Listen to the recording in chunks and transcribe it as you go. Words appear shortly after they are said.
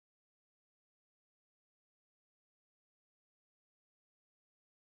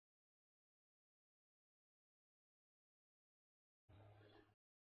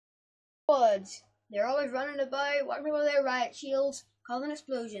squads. They're always running about, walking about their riot shields, causing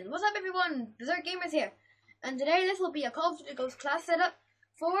explosions. What's up, everyone? Berserk Gamers here, and today this will be a Call of Duty Ghost class setup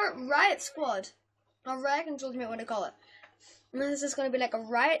for Riot Squad, or Riot Control Team, what they call it. And this is going to be like a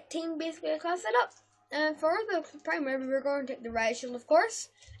Riot team, basically a class setup. And for the primary, we're going to take the Riot Shield, of course,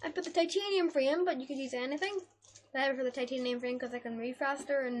 and put the titanium frame, but you could use anything. I have it for the titanium frame because I can move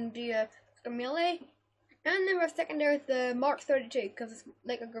faster and do a melee. And then we're secondary with the Mark 32 because it's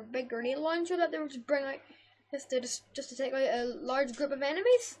like a big grenade launcher that they would just bring out just to take out a large group of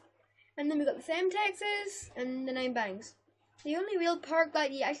enemies. And then we got the Semtexes and the 9 bangs. The only real perk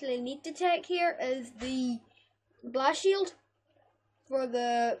that you actually need to take here is the blast shield for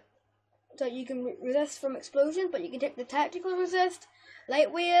so you can resist from explosions, but you can take the tactical resist,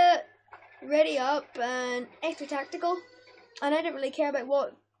 lightweight, ready up, and extra tactical. And I didn't really care about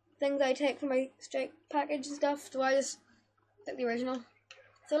what things I take for my strike package and stuff, so I just took the original.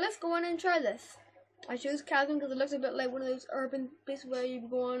 So let's go on and try this. I chose Chasm because it looks a bit like one of those urban places where you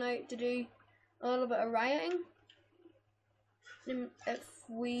go on out to do a little bit of rioting. And if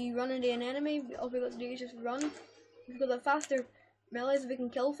we run into an enemy, all we got to do is just run. We've got the faster melees, we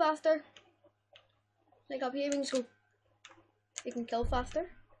can kill faster. Like up here, we can just go. We can kill faster.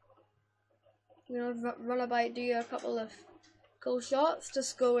 You know, run about, do a couple of cool shots.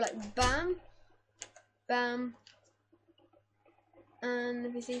 Just go like bam, bam, and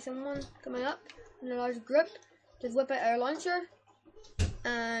if you see someone coming up in a large group, just whip out our launcher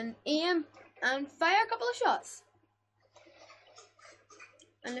and aim and fire a couple of shots.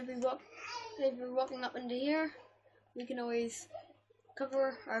 And if we're walking up into here, we can always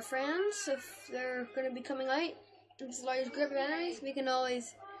cover our friends if they're going to be coming out. If it's a large group of enemies, we can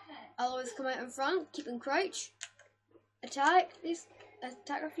always come out in front, keep in crouch, attack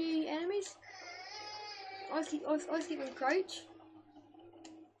a few enemies. Always keep in crouch,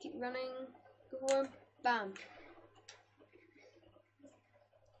 keep running, go for 'em, bam.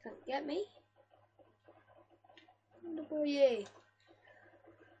 Can't get me. Oh yeah.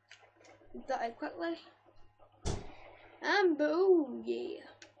 Get that out quickly. And boom, yeah.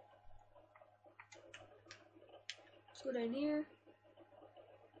 Let's go down here.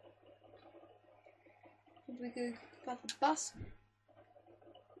 We could pop the bus.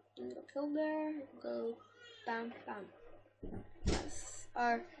 And got killed there. Go bam, bam. That's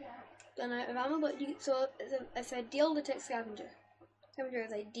our done out of ammo, but so it's ideal to take scavenger. Scavenger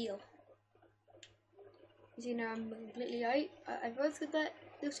is ideal. You see now I'm completely out. I've always got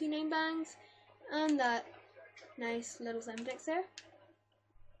those 2 9 bangs and that nice little Semtex there.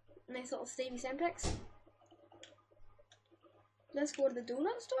 Nice little Stevie Semtex. Let's go to the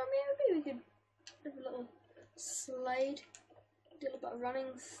donut store. Maybe we could have a little slide, do a little bit of running,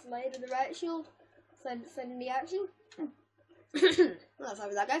 slide with the Riot Shield, slide in the action. Well, that's how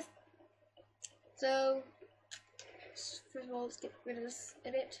we that, guys. So first of all, let's get rid of this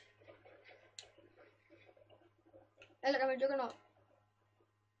idiot. Hey, look, I'm a juggernaut.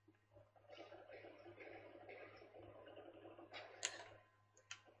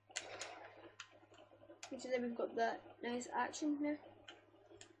 So then we've got that nice action here.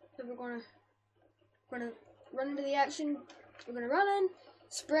 So we're gonna run into the action. We're gonna run in,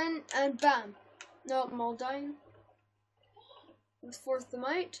 sprint, and bam! Knock them all down. Let's force them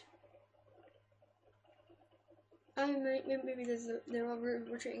out. And maybe they're all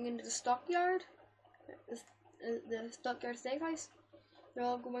retreating into the stockyard. The stockyard steakhouse. They're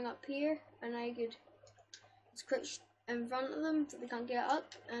all going up here, and I could just crouch in front of them so they can't get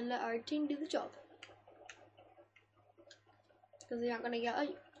up, and let our team do the job. Because they aren't going to get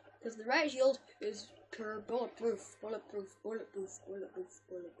out. Because the Riot Shield is pure bulletproof.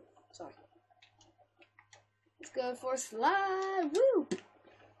 Sorry. Let's go for a slide. Woo!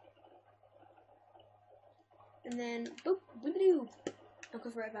 And then boop, boop, boop. I'll go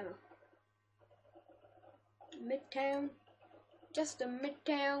for a panel. Midtown. Just a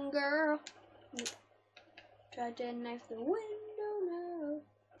Midtown girl. Try to knife the window now.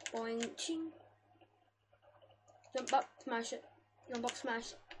 Boing, ching. Jump up, smash it. Jump up,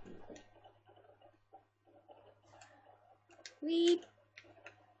 smash it. Weep.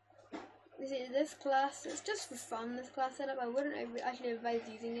 You see, this class, it's just for fun, this class setup. I wouldn't actually advise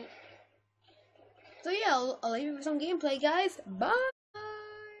using it. So yeah, I'll leave you with some gameplay, guys. Bye!